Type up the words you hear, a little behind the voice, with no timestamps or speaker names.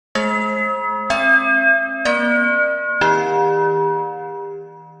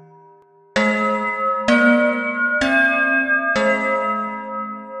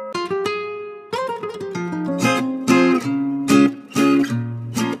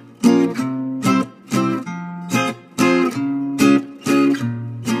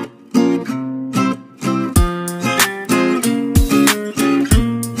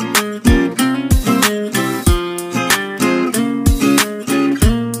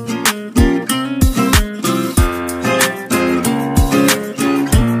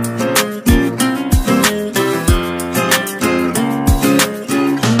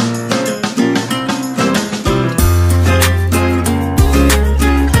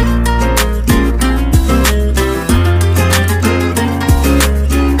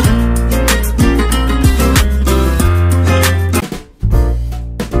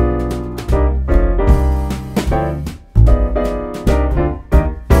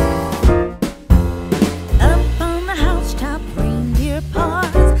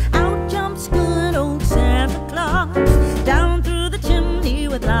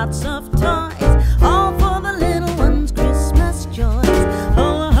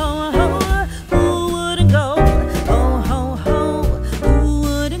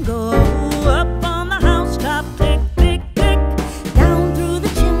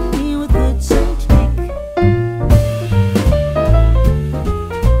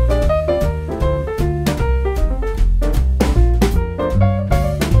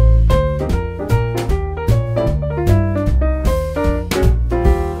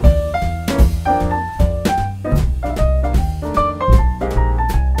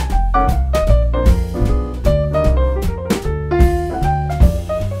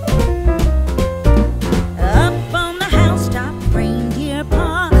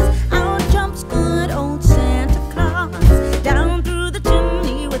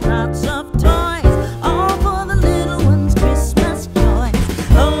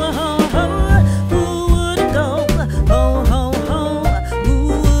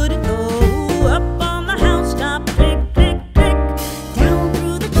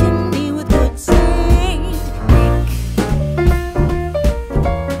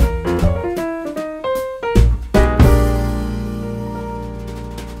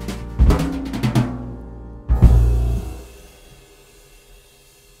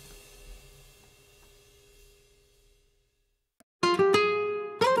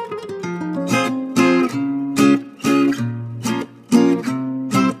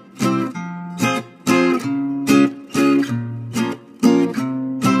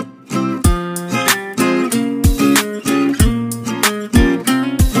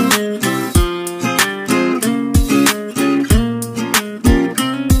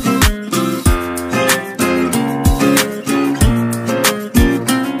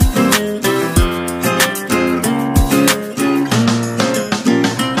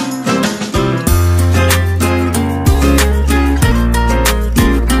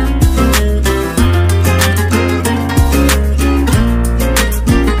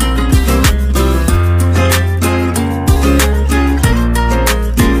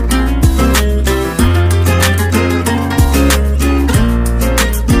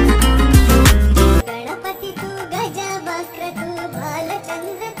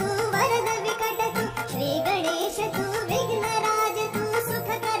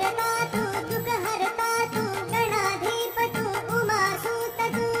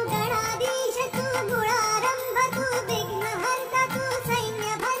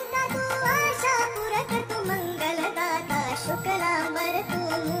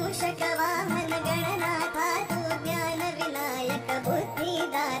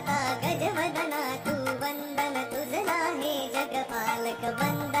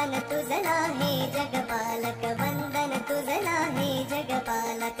वंदन तुझला हे जगपालक वंदन तुझला हे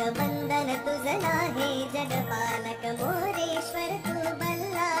जगपालक वंदन तुझला हे जगपालक मोरेश्वर तू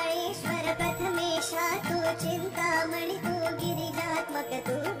बल्लाळेश्वर प्रथमेशा तू चिंतामणि तू गिरिजात्मक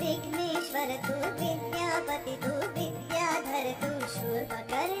तू विघ्नेश्वर तू विद्यापति तू विद्याधर तू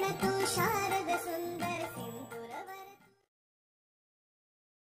शूर्पकर्ण तू शारद सुंदर सिंधुरवर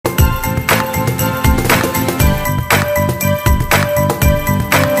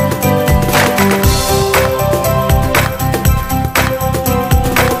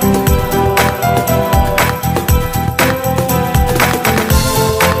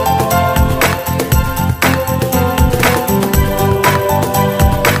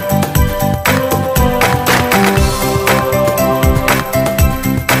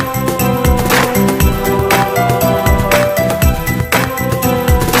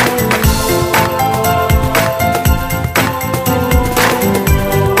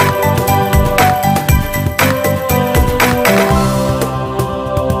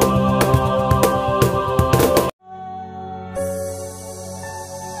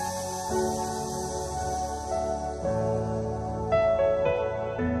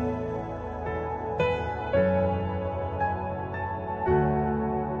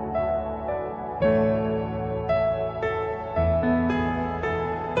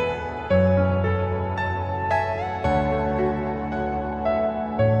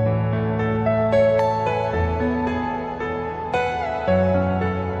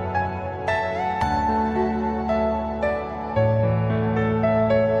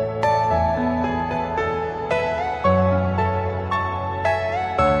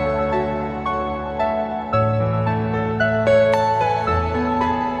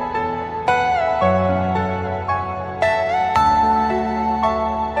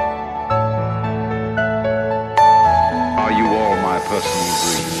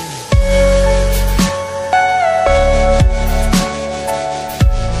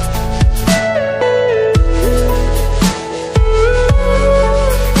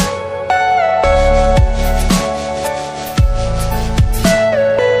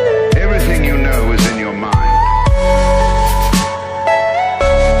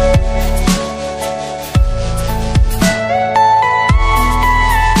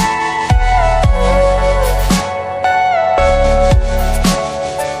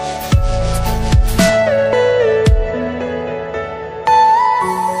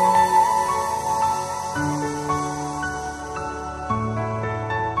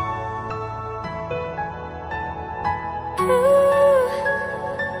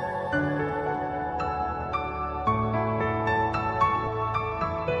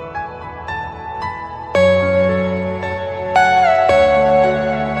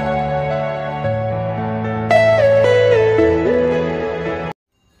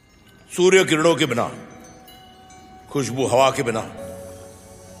सूर्य किरणों के बिना, खुशबू हवा के बिना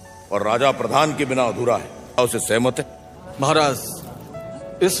और राजा प्रधान के बिना अधूरा है। उसे सहमत है? महाराज,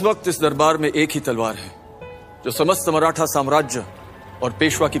 इस वक्त इस दरबार में एक ही तलवार है जो समस्त मराठा साम्राज्य और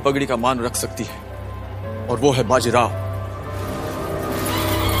पेशवा की पगड़ी का मान रख सकती है, और वो है बाजीराव।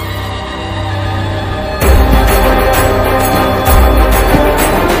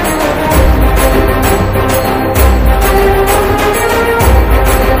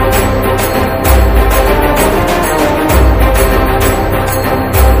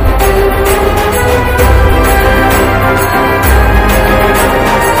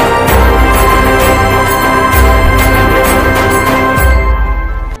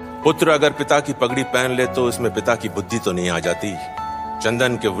 पुत्र अगर पिता की पगड़ी पहन ले तो उसमें पिता की बुद्धि तो नहीं आ जाती।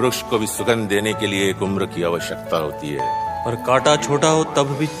 चंदन के वृक्ष को भी सुगंध देने के लिए एक उम्र की आवश्यकता होती है। और कांटा छोटा हो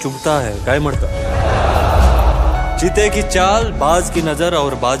तब भी चुभता है। गाय मरता चीते की चाल, बाज की नजर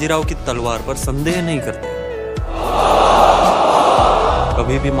और बाजीराव की तलवार पर संदेह नहीं करते।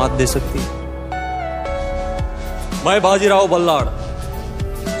 कभी भी मात दे सकती। मैं बाजीराव बल्लाड़,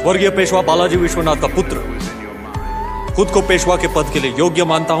 स्वर्गीय पेशवा बालाजी विश्वनाथ का पुत्र, खुद को पेशवा के पद के लिए योग्य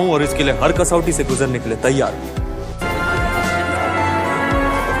मानता हूं और इसके लिए हर कसौटी से गुजरने के लिए तैयार हूं।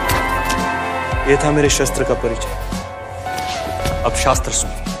 यह था मेरे शस्त्र का परिचय। अब शास्त्र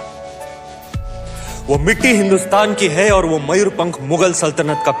सुनिए। वो मिट्टी हिंदुस्तान की है और वो मयूरपंख मुगल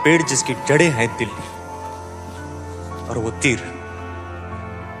सल्तनत का पेड़ जिसकी जड़ें हैं दिल्ली, और वो तीर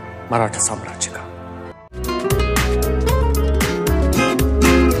मराठा साम्राज्य का।